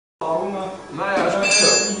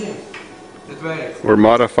We're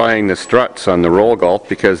modifying the struts on the roll gulf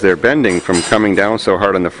because they're bending from coming down so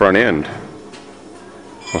hard on the front end.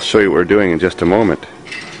 I'll show you what we're doing in just a moment.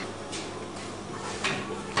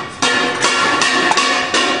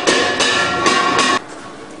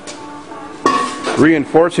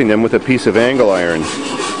 Reinforcing them with a piece of angle iron.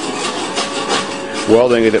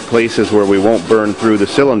 Welding it at places where we won't burn through the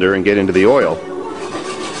cylinder and get into the oil.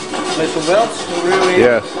 Little welds to really...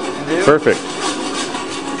 Yes, perfect.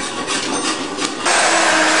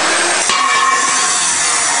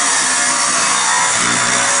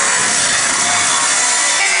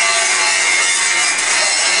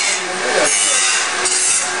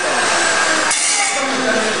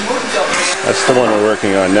 That's the one we're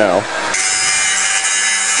working on now.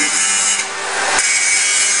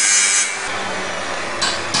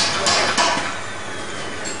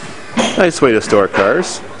 Nice way to store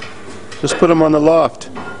cars. Just put them on the loft.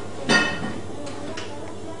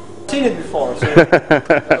 Seen it before. So.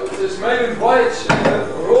 It's made in white,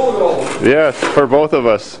 roll. Yes, for both of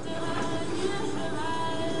us.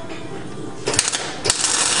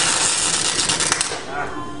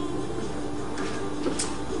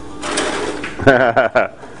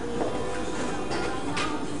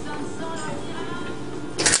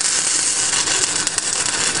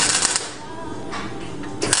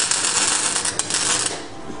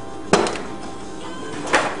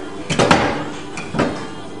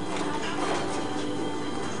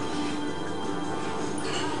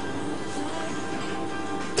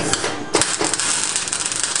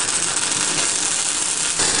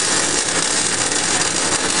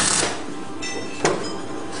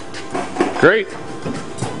 Great.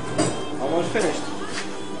 Almost finished.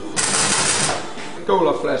 Een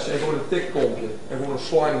cola fles en gewoon een tikpompje. En gewoon een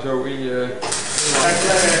slime zo in je...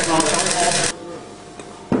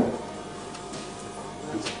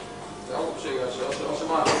 Ja, op zich, als ze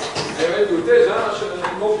maar... En je weet hoe het is, hè? Als je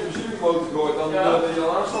een knopje bestuurmotor gooit, dan wil je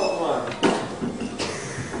al aanstalten maken.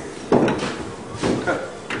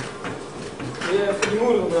 Wil je even die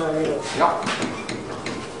moeder opdragen? Ja.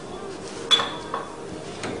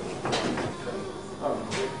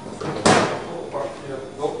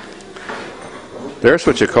 There's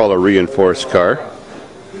what you call a reinforced car.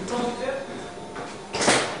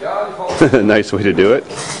 Nice way to do it.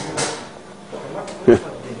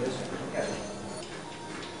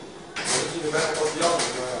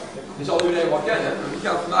 Die zal u helemaal kennen. Die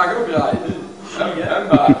gaat vandaag ook rijden.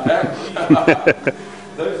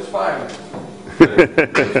 Davidsfarm.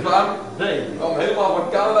 Davidsfarm. Kwam helemaal van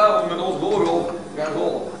Canada om met ons doorrol gaan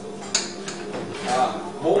rollen. Ja,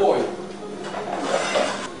 mooi.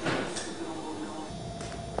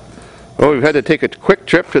 Oh, we've had to take a quick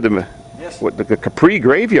trip to the Capri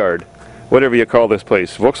graveyard, whatever you call this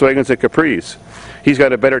place. Volkswagen's at Capri's. He's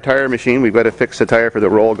got a better tire machine. We've got to fix the tire for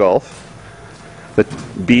the roll gulf. The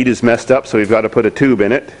bead is messed up, so we've got to put a tube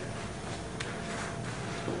in it.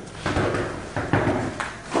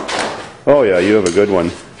 Oh yeah, you have a good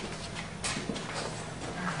one.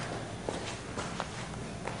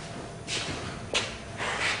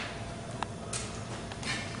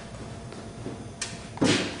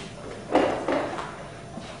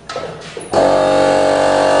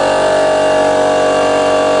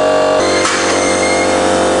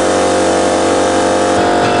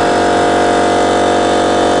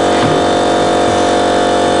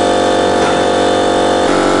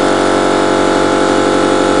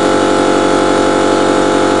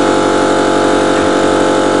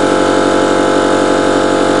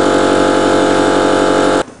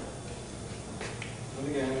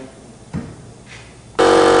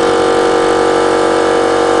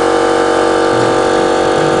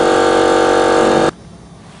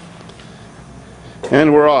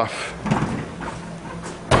 And we're off.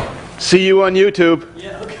 See you on YouTube.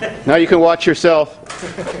 Yeah, okay. Now you can watch yourself.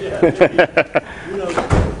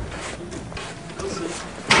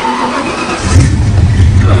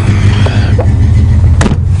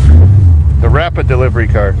 The rapid delivery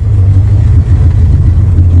car.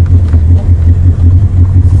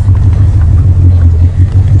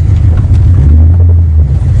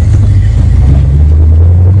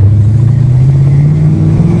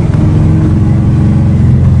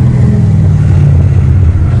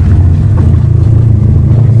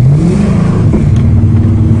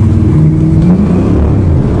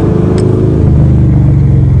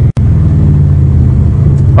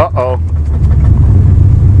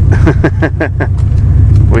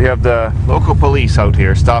 We have the local police out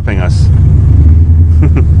here stopping us.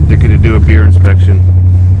 They're going to do a beer inspection.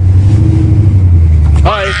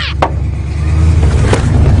 Hi!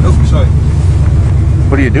 Oh, sorry.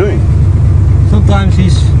 What are you doing? Sometimes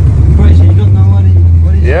he's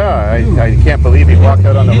I can't believe he walked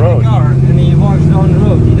out on the road. He hit the car and he walks down the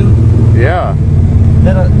road. He do Yeah.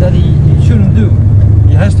 that he shouldn't do.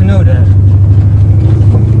 He has to know that.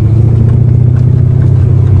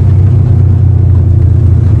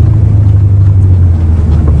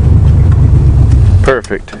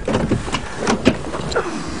 Perfect.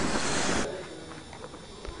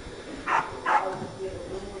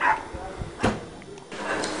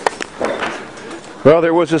 Well,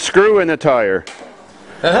 there was a screw in the tire.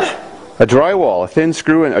 A drywall, a thin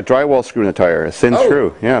screw, a drywall screw in the tire, a thin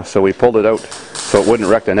screw. Yeah, so we pulled it out so it wouldn't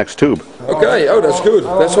wreck the next tube. Okay, oh that's good.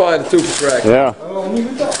 That's why the tube is cracked. Yeah.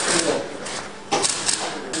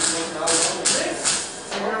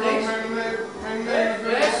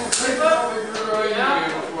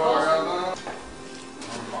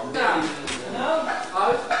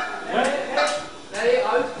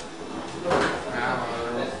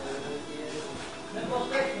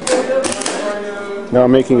 Now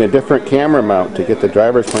I'm making a different camera mount to get the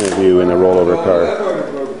driver's point of view in the rollover car.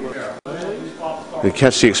 You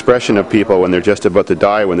catch the expression of people when they're just about to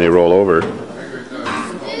die when they roll over.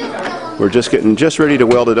 We're just getting ready to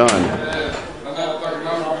weld it on.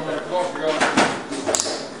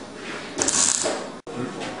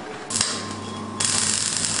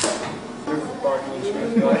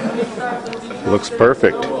 Looks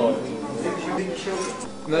perfect.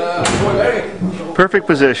 Perfect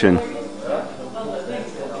position.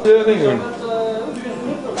 Ik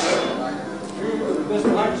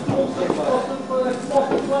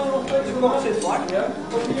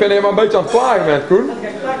vind dat je maar een beetje aan het plagen bent, Koen.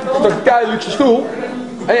 Het is toch een kei luxe stoel.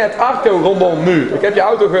 En je hebt Arco rondom nu. Ik heb je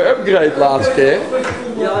auto geupgrade de laatste keer.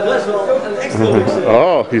 Ja, dat is wel een extra luxe.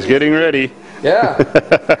 Oh, he's getting ready. Yeah.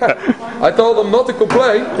 I told him not to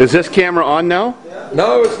complain. Is this camera on now?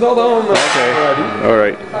 No, it's not on already. All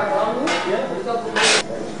right.